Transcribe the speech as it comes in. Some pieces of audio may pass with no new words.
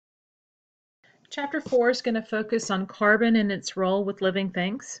Chapter 4 is going to focus on carbon and its role with living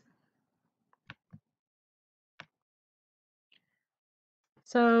things.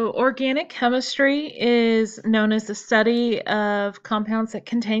 So, organic chemistry is known as the study of compounds that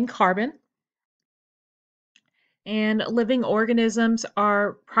contain carbon. And living organisms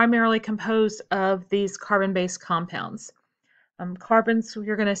are primarily composed of these carbon-based compounds. Carbons,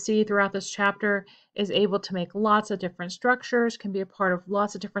 you're going to see throughout this chapter, is able to make lots of different structures, can be a part of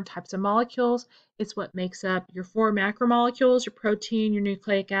lots of different types of molecules. It's what makes up your four macromolecules, your protein, your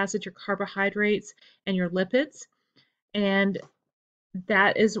nucleic acid, your carbohydrates, and your lipids. And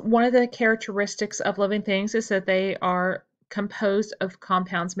that is one of the characteristics of living things, is that they are composed of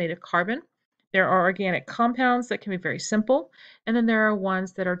compounds made of carbon. There are organic compounds that can be very simple, and then there are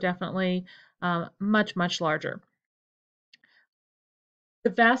ones that are definitely much, much larger. The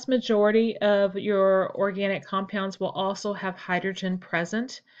vast majority of your organic compounds will also have hydrogen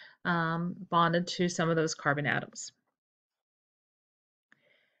present, bonded to some of those carbon atoms.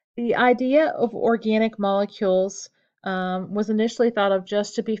 The idea of organic molecules was initially thought of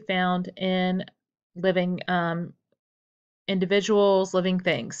just to be found in living individuals, living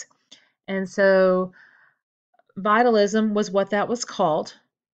things. And so vitalism was what that was called.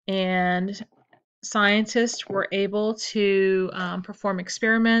 And scientists were able to perform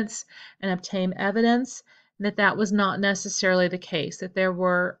experiments and obtain evidence that that was not necessarily the case, that there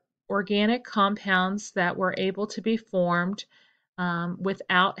were organic compounds that were able to be formed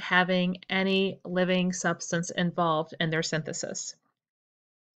without having any living substance involved in their synthesis.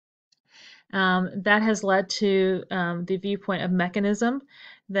 That has led to the viewpoint of mechanism,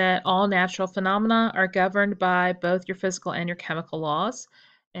 that all natural phenomena are governed by both your physical and your chemical laws.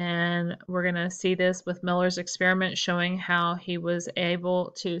 And we're going to see this with Miller's experiment showing how he was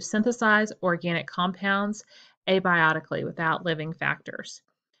able to synthesize organic compounds abiotically without living factors.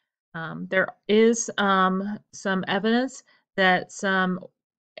 There is some evidence that some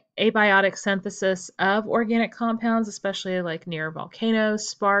abiotic synthesis of organic compounds, especially like near volcanoes,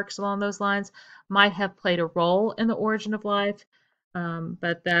 sparks along those lines, might have played a role in the origin of life,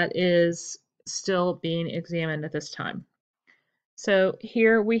 but that is still being examined at this time. So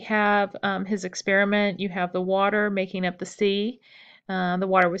here we have his experiment. You have the water making up the sea. The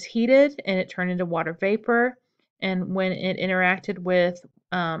water was heated and it turned into water vapor. And when it interacted with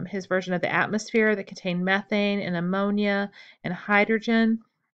his version of the atmosphere that contained methane and ammonia and hydrogen,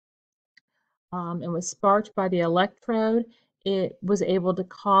 and was sparked by the electrode, it was able to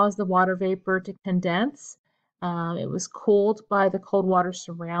cause the water vapor to condense. It was cooled by the cold water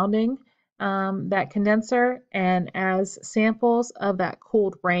surrounding that condenser, and as samples of that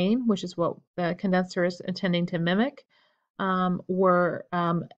cooled rain, which is what the condenser is intending to mimic, were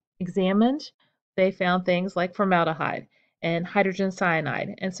examined, they found things like formaldehyde and hydrogen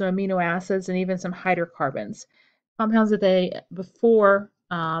cyanide and some amino acids and even some hydrocarbons, compounds that they before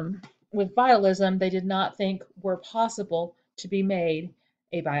with vitalism they did not think were possible to be made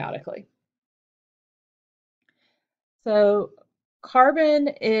abiotically. So carbon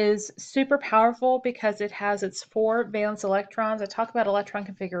is super powerful because it has its 4 valence electrons. I talk about electron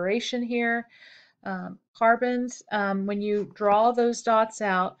configuration here. Carbons, when you draw those dots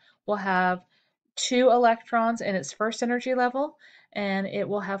out, will have 2 electrons in its first energy level, and it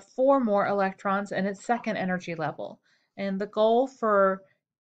will have 4 more electrons in its second energy level. And the goal for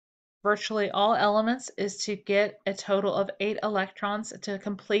virtually all elements is to get a total of 8 electrons to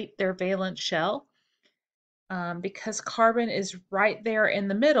complete their valence shell. Because carbon is right there in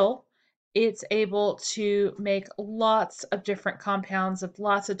the middle, it's able to make lots of different compounds of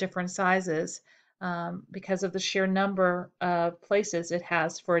lots of different sizes because of the sheer number of places it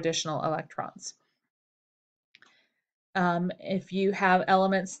has for additional electrons. If you have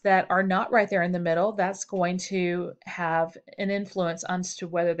elements that are not right there in the middle, that's going to have an influence on to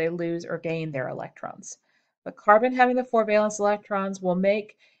whether they lose or gain their electrons. But carbon having the 4 valence electrons will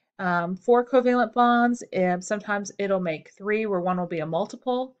make 4 covalent bonds, and sometimes it'll make 3 where one will be a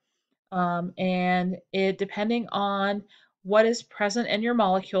multiple. And it, depending on what is present in your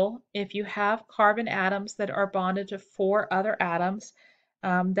molecule, if you have carbon atoms that are bonded to 4 other atoms,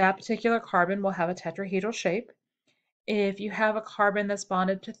 that particular carbon will have a tetrahedral shape. If you have a carbon that's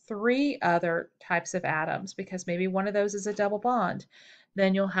bonded to 3 other types of atoms, because maybe one of those is a double bond,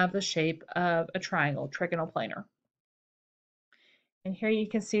 then you'll have the shape of a triangle, trigonal planar. And here you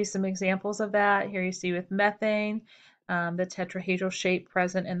can see some examples of that. Here you see with methane, the tetrahedral shape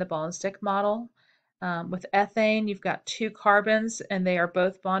present in the ball and stick model. With ethane, you've got 2 carbons and they are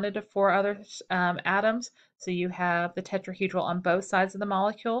both bonded to 4 other atoms. So you have the tetrahedral on both sides of the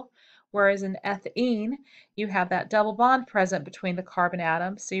molecule. Whereas in ethene, you have that double bond present between the carbon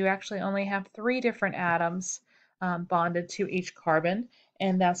atoms, so you actually only have 3 different atoms bonded to each carbon,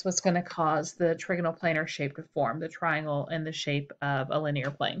 and that's what's going to cause the trigonal planar shape to form, the triangle in the shape of a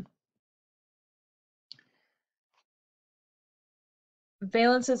linear plane.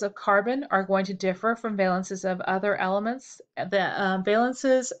 Valences of carbon are going to differ from valences of other elements. The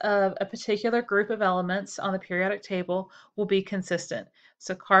valences of a particular group of elements on the periodic table will be consistent.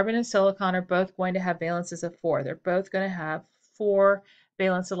 So carbon and silicon are both going to have valences of 4. They're both going to have 4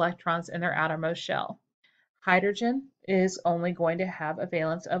 valence electrons in their outermost shell. Hydrogen is only going to have a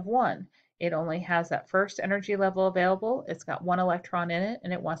valence of 1. It only has that first energy level available. It's got 1 electron in it,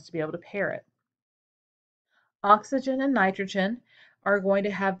 and it wants to be able to pair it. Oxygen and nitrogen are going to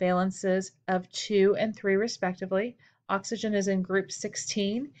have valences of 2 and 3 respectively. Oxygen is in group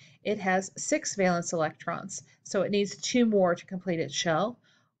 16. It has 6 valence electrons, so it needs 2 more to complete its shell,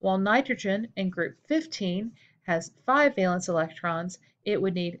 while nitrogen in group 15 has 5 valence electrons. It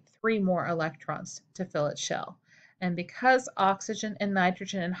would need 3 more electrons to fill its shell. And because oxygen and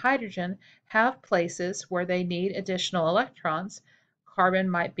nitrogen and hydrogen have places where they need additional electrons, carbon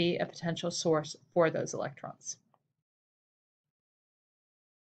might be a potential source for those electrons.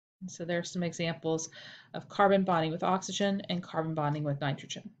 So there's some examples of carbon bonding with oxygen and carbon bonding with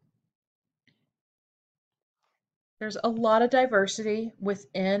nitrogen. There's a lot of diversity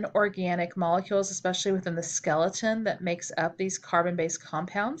within organic molecules, especially within the skeleton that makes up these carbon-based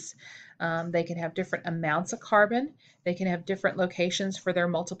compounds. They can have different amounts of carbon. They can have different locations for their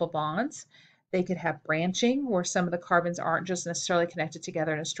multiple bonds. They could have branching, where some of the carbons aren't just necessarily connected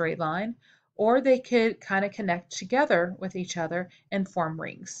together in a straight line, or they could kind of connect together with each other and form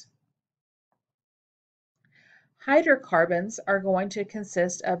rings. Hydrocarbons are going to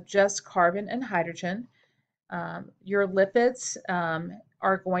consist of just carbon and hydrogen. Your lipids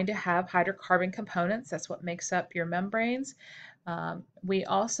are going to have hydrocarbon components. That's what makes up your membranes. We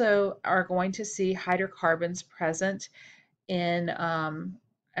also are going to see hydrocarbons present in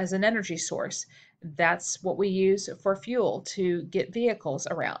as an energy source. That's what we use for fuel to get vehicles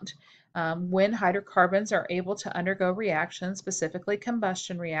around. When hydrocarbons are able to undergo reactions, specifically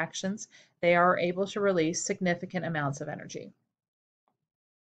combustion reactions, they are able to release significant amounts of energy.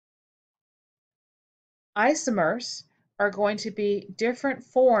 Isomers are going to be different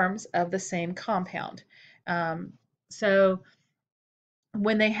forms of the same compound. So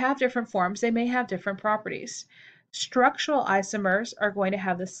when they have different forms, they may have different properties. Structural isomers are going to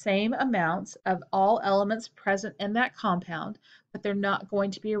have the same amounts of all elements present in that compound, but they're not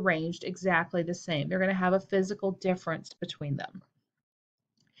going to be arranged exactly the same. They're going to have a physical difference between them.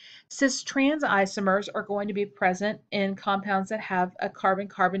 Cis-trans isomers are going to be present in compounds that have a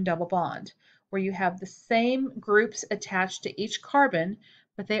carbon-carbon double bond, where you have the same groups attached to each carbon,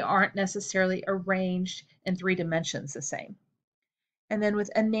 but they aren't necessarily arranged in 3 dimensions the same. And then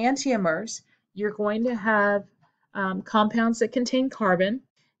with enantiomers, you're going to have compounds that contain carbon,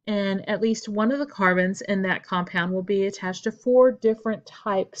 and at least one of the carbons in that compound will be attached to 4 different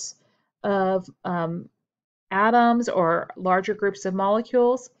types of atoms or larger groups of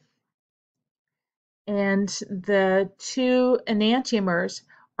molecules. And the 2 enantiomers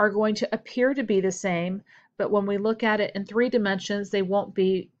are going to appear to be the same, but when we look at it in 3 dimensions, they won't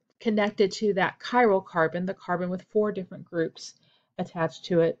be connected to that chiral carbon, the carbon with 4 different groups attached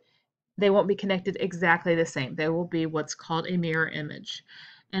to it. They won't be connected exactly the same. They will be what's called a mirror image.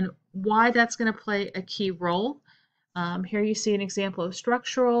 And why that's going to play a key role. Here you see an example of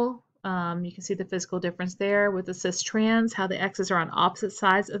structural. You can see the physical difference there with the cis-trans, how the X's are on opposite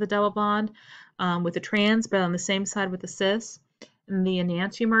sides of the double bond, with the trans, but on the same side with the cis. And the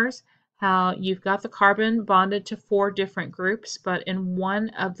enantiomers, how you've got the carbon bonded to 4 different groups, but in one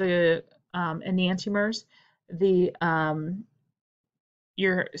of the enantiomers,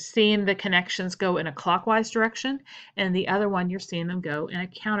 you're seeing the connections go in a clockwise direction, and the other one you're seeing them go in a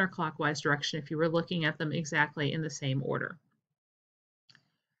counterclockwise direction if you were looking at them exactly in the same order.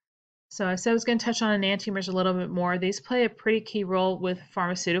 So I said I was going to touch on enantiomers a little bit more. These play a pretty key role with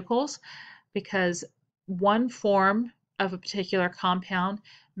pharmaceuticals because one form of a particular compound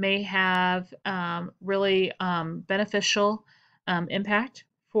may have really beneficial impact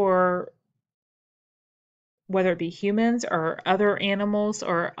for whether it be humans or other animals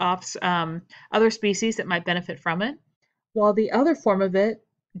or other species that might benefit from it, while the other form of it,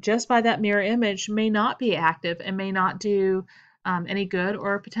 just by that mirror image, may not be active and may not do any good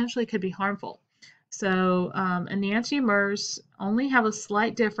or potentially could be harmful. So enantiomers only have a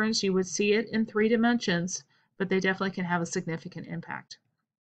slight difference. You would see it in 3 dimensions, but they definitely can have a significant impact.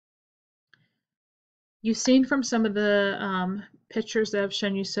 You've seen from some of the pictures that I've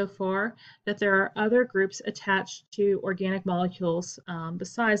shown you so far that there are other groups attached to organic molecules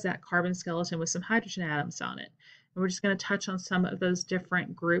besides that carbon skeleton with some hydrogen atoms on it. And we're just going to touch on some of those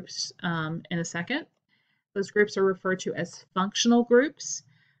different groups in a second. Those groups are referred to as functional groups.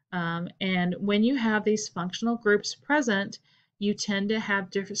 And when you have these functional groups present, you tend to have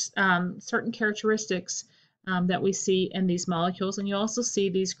different, certain characteristics that we see in these molecules, and you also see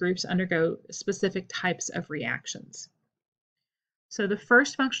these groups undergo specific types of reactions. So the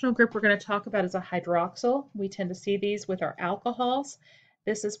first functional group we're going to talk about is a hydroxyl. We tend to see these with our alcohols.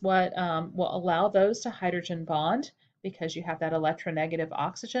 This is what will allow those to hydrogen bond because you have that electronegative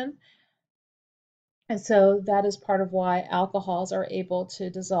oxygen. And so that is part of why alcohols are able to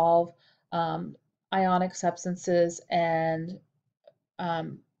dissolve ionic substances and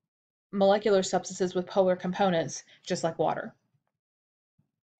molecular substances with polar components, just like water.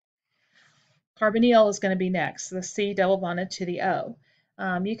 Carbonyl is going to be next, the C double bonded to the O.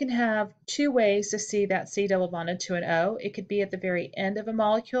 You can have two ways to see that C double bonded to an O. It could be at the very end of a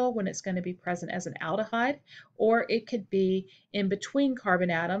molecule when it's going to be present as an aldehyde, or it could be in between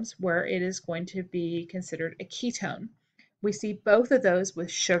carbon atoms where it is going to be considered a ketone. We see both of those with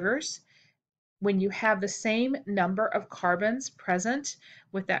sugars. When you have the same number of carbons present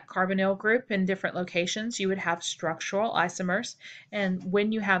with that carbonyl group in different locations, you would have structural isomers. And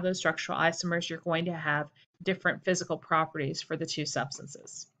when you have those structural isomers, you're going to have different physical properties for the two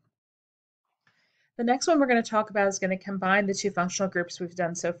substances. The next one we're going to talk about is going to combine the two functional groups we've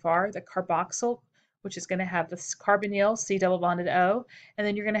done so far, the carboxyl, which is going to have the carbonyl, C double bonded O, and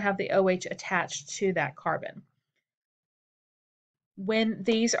then you're going to have the OH attached to that carbon. When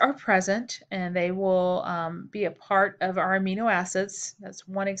these are present, and they will be a part of our amino acids, that's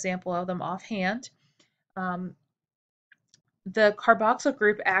one example of them offhand, the carboxyl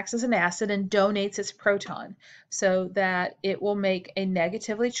group acts as an acid and donates its proton so that it will make a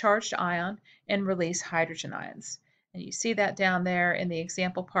negatively charged ion and release hydrogen ions. And you see that down there in the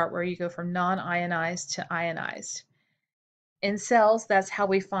example part where you go from non-ionized to ionized. In cells, that's how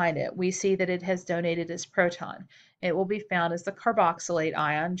we find it. We see that it has donated its proton. It will be found as the carboxylate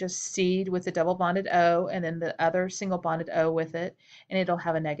ion, just C with the double bonded O and then the other single bonded O with it, and it'll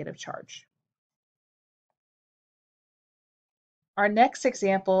have a negative charge. Our next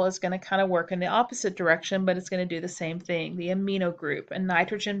example is going to kind of work in the opposite direction, but it's going to do the same thing, the amino group, and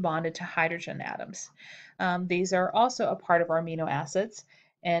nitrogen bonded to hydrogen atoms. These are also a part of our amino acids.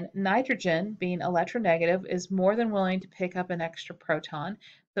 And nitrogen, being electronegative, is more than willing to pick up an extra proton.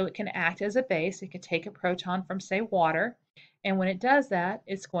 So it can act as a base. It can take a proton from, say, water. And when it does that,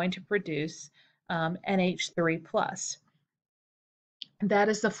 it's going to produce NH3+. That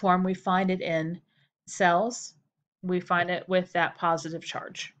is the form we find it in cells. We find it with that positive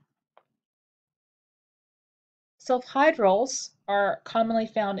charge. Sulfhydryls are commonly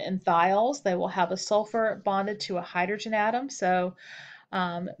found in thiols. They will have a sulfur bonded to a hydrogen atom. So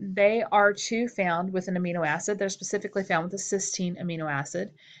they are too found with an amino acid. They're specifically found with a cysteine amino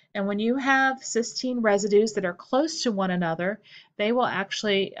acid. And when you have cysteine residues that are close to one another, they will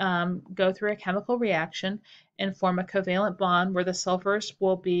actually go through a chemical reaction and form a covalent bond where the sulfurs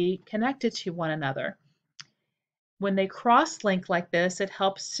will be connected to one another. When they cross-link like this, it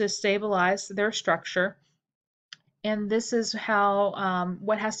helps to stabilize their structure. And this is how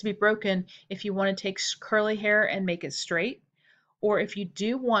what has to be broken if you want to take curly hair and make it straight. Or if you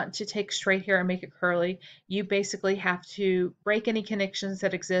do want to take straight hair and make it curly, you basically have to break any connections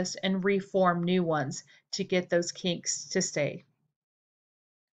that exist and reform new ones to get those kinks to stay.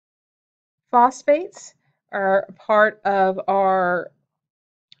 Phosphates are part of our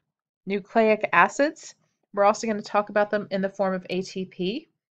nucleic acids. We're also going to talk about them in the form of ATP.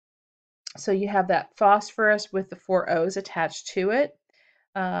 So you have that phosphorus with the 4 O's attached to it.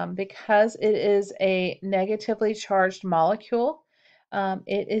 Because it is a negatively charged molecule,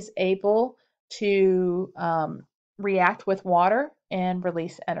 it is able to react with water and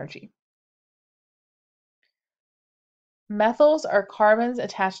release energy. Methyls are carbons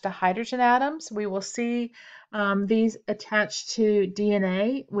attached to hydrogen atoms. We will see these attached to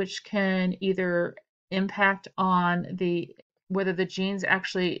DNA, which can either impact on whether the genes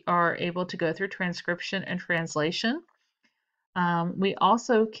actually are able to go through transcription and translation. We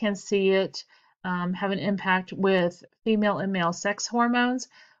also can see it have an impact with female and male sex hormones.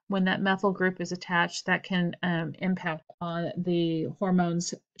 When that methyl group is attached, that can impact on the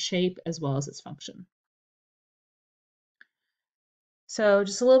hormone's shape as well as its function. So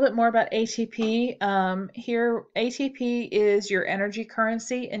just a little bit more about ATP. Here, ATP is your energy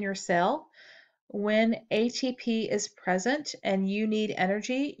currency in your cell. When ATP is present and you need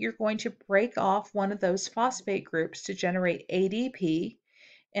energy, you're going to break off one of those phosphate groups to generate ADP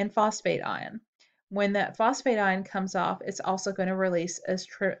and phosphate ion. When that phosphate ion comes off, it's also going to release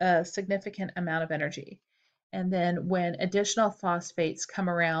a significant amount of energy. And then when additional phosphates come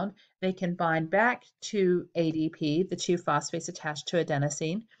around, they can bind back to ADP, the two phosphates attached to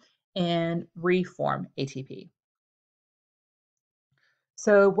adenosine, and reform ATP.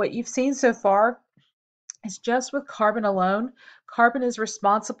 So what you've seen so far is just with carbon alone. Carbon is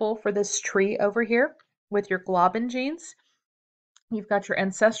responsible for this tree over here with your globin genes. You've got your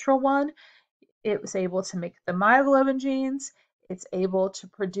ancestral one. It was able to make the myoglobin genes. It's able to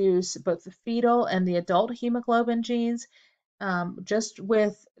produce both the fetal and the adult hemoglobin genes, just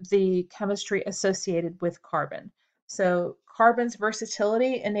with the chemistry associated with carbon. So carbon's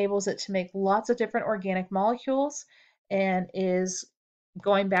versatility enables it to make lots of different organic molecules and is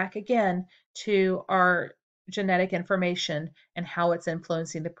going back again to our genetic information and how it's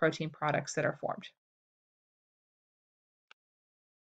influencing the protein products that are formed.